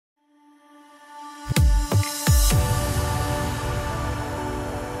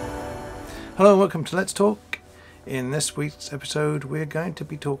Hello and welcome to Let's Talk. In this week's episode we're going to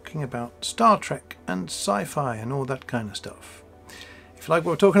be talking about Star Trek and sci-fi and all that kind of stuff. If you like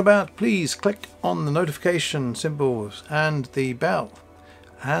what we're talking about, please click on the notification symbols and the bell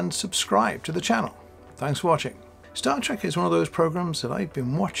and subscribe to the channel. Thanks for watching. Star Trek is one of those programs that I've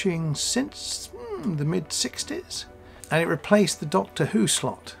been watching since the mid-60s, and it replaced the Doctor Who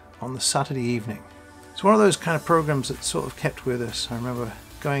slot on the Saturday evening. It's one of those kind of programs that sort of kept with us. I remember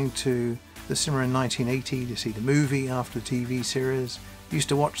going to the cinema in 1980 to see the movie after the TV series. Used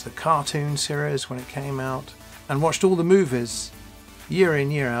to watch the cartoon series when it came out, and watched all the movies year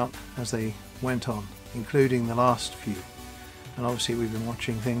in, year out as they went on, including the last few. And obviously we've been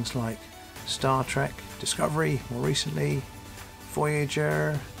watching things like Star Trek, Discovery more recently,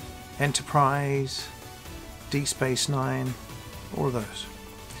 Voyager, Enterprise, Deep Space Nine, all of those.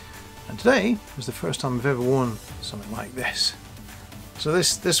 And today was the first time I've ever worn something like this. So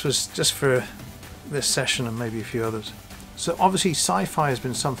this was just for this session and maybe a few others. So obviously sci-fi has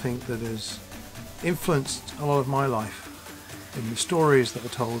been something that has influenced a lot of my life in the stories that are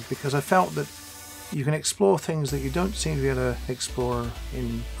told, because I felt that you can explore things that you don't seem to be able to explore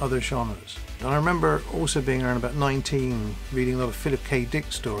in other genres. And I remember also being around about 19 reading a lot of Philip K. Dick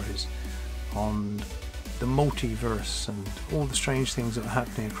stories on the multiverse and all the strange things that are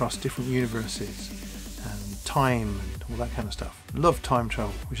happening across different universes and time and all that kind of stuff. Love time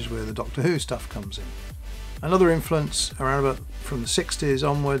travel, which is where the Doctor Who stuff comes in. Another influence around about from the 60s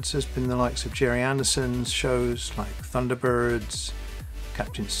onwards has been the likes of Jerry Anderson's shows like Thunderbirds,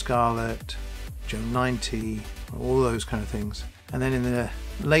 Captain Scarlet, Joe 90, all those kind of things. And then in the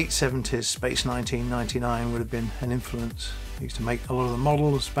late 70s, Space 1999 would have been an influence. I used to make a lot of the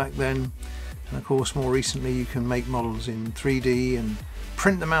models back then. And of course, more recently, you can make models in 3D and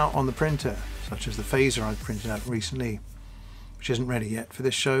print them out on the printer, such as the phaser I printed out recently, which isn't ready yet for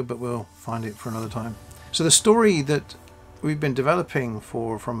this show, but we'll find it for another time. So the story that we've been developing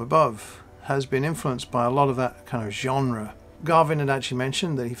for From Above has been influenced by a lot of that kind of genre. Garvin had actually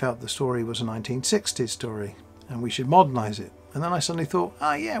mentioned that he felt the story was a 1960s story and we should modernize it. And then I suddenly thought,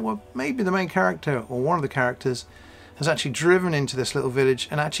 oh yeah, well maybe the main character or one of the characters has actually driven into this little village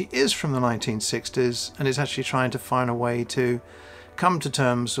and actually is from the 1960s and is actually trying to find a way to come to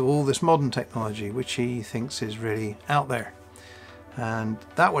terms with all this modern technology which he thinks is really out there. And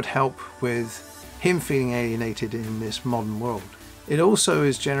that would help with him feeling alienated in this modern world. It also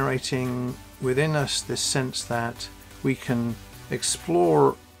is generating within us this sense that we can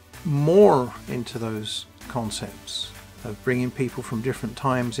explore more into those concepts of bringing people from different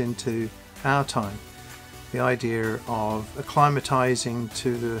times into our time. The idea of acclimatizing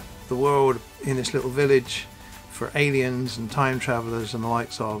to the world in this little village for aliens and time travelers and the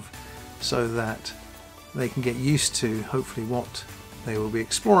likes of, so that they can get used to hopefully what they will be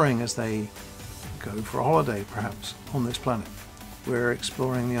exploring as they go for a holiday perhaps on this planet. We're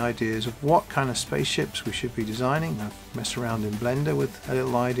exploring the ideas of what kind of spaceships we should be designing. I've messed around in Blender with a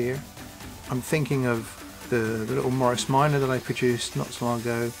little idea. I'm thinking of the little Morris Minor that I produced not so long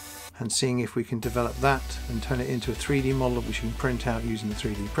ago and seeing if we can develop that and turn it into a 3D model which you can print out using the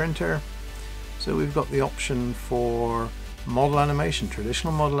 3D printer. So we've got the option for model animation,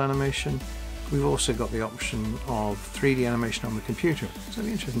 traditional model animation. We've also got the option of 3D animation on the computer. So it'll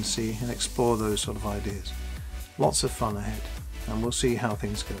be interesting to see and explore those sort of ideas. Lots of fun ahead, and we'll see how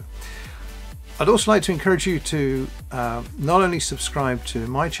things go. I'd also like to encourage you to not only subscribe to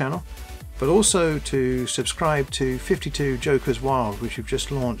my channel, but also to subscribe to 52 Jokers Wild, which we've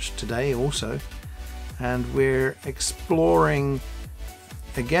just launched today also. And we're exploring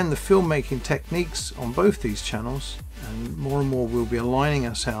again the filmmaking techniques on both these channels, and more we'll be aligning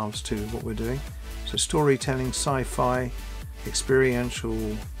ourselves to what we're doing. So storytelling, sci-fi,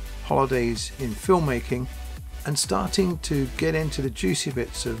 experiential holidays in filmmaking, and starting to get into the juicy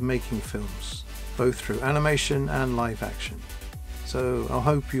bits of making films, both through animation and live action. So I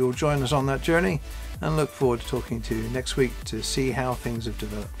hope you'll join us on that journey, and look forward to talking to you next week to see how things have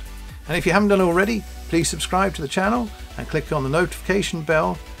developed. And if you haven't done already, please subscribe to the channel and click on the notification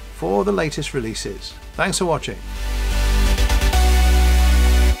bell for the latest releases. Thanks for watching.